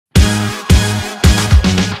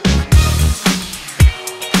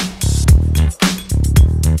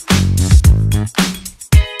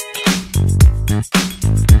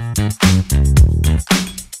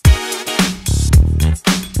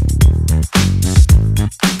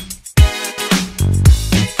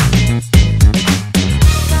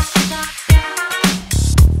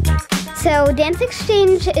Dance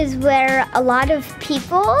Exchange is where a lot of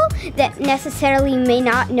people that necessarily may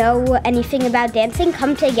not know anything about dancing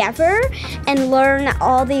come together and learn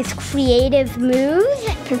all these creative moves.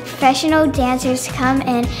 Professional dancers come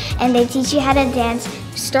in and they teach you how to dance.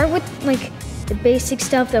 Start with like the basic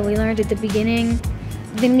stuff that we learned at the beginning.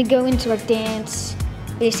 Then we go into our dance,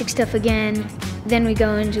 basic stuff again. Then we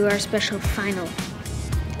go into our special final.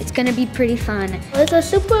 It's gonna be pretty fun. It's a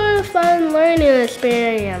super fun learning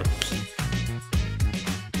experience.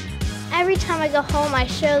 Every time I go home, I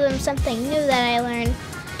show them something new that I learned,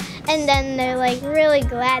 and then they're like really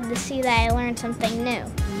glad to see that I learned something new.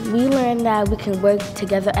 We learned that we can work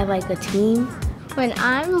together as like a team. When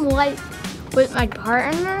I'm like with my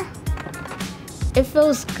partner, it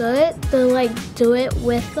feels good to like do it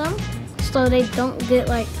with them so they don't get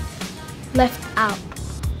like left out.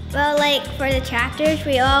 Well, like for the chapters,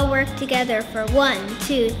 we all work together for 1,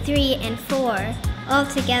 2, 3, and 4, all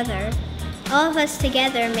together. All of us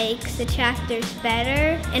together makes the chapters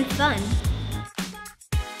better and fun.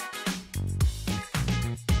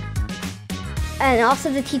 And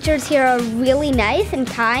also the teachers here are really nice and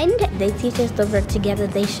kind. They teach us to work together.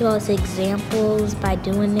 They show us examples by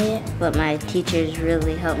doing it. But my teachers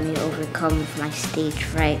really helped me overcome my stage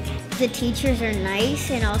fright. The teachers are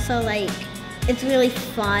nice and also like, it's really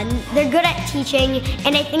fun. They're good at teaching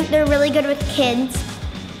and I think they're really good with kids.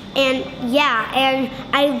 And yeah, and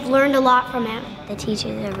I've learned a lot from it. The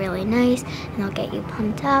teachers are really nice and they'll get you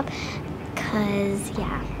pumped up because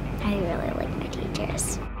yeah, I really like my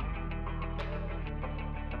teachers.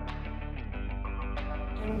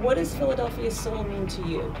 And what does Philadelphia Soul mean to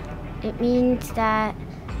you? It means that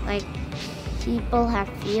like people have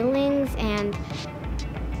feelings and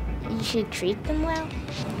you should treat them well.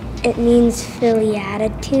 It means Philly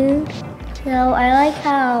attitude. So I like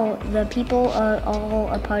how the people are all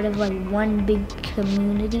a part of like one big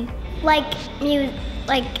community. Like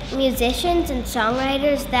musicians and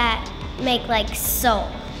songwriters that make like soul.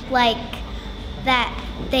 Like that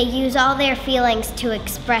they use all their feelings to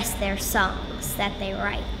express their songs that they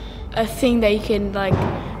write. A thing that you can like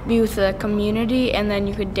be with the community and then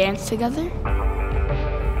you could dance together.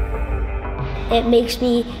 It makes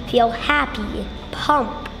me feel happy,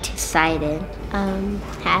 pumped, Excited.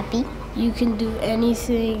 happy. You can do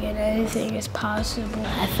anything and anything is possible.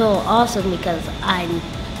 I feel awesome because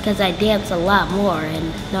I dance a lot more and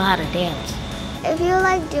know how to dance. If you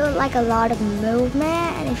like doing like a lot of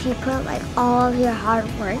movement and if you put like all of your hard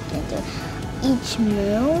work into each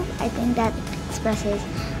move, I think that expresses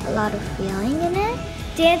a lot of feeling in it.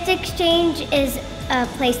 Dance Exchange is a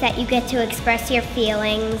place that you get to express your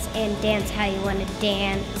feelings and dance how you want to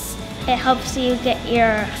dance. It helps you get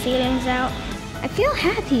your feelings out. I feel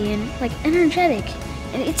happy and like energetic,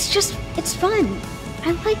 and it's fun.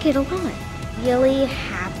 I like it a lot. Really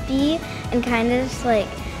happy and kind of just like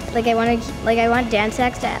I want dance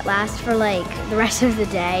acts to last for like the rest of the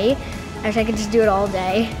day. I wish I could just do it all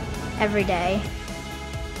day, every day.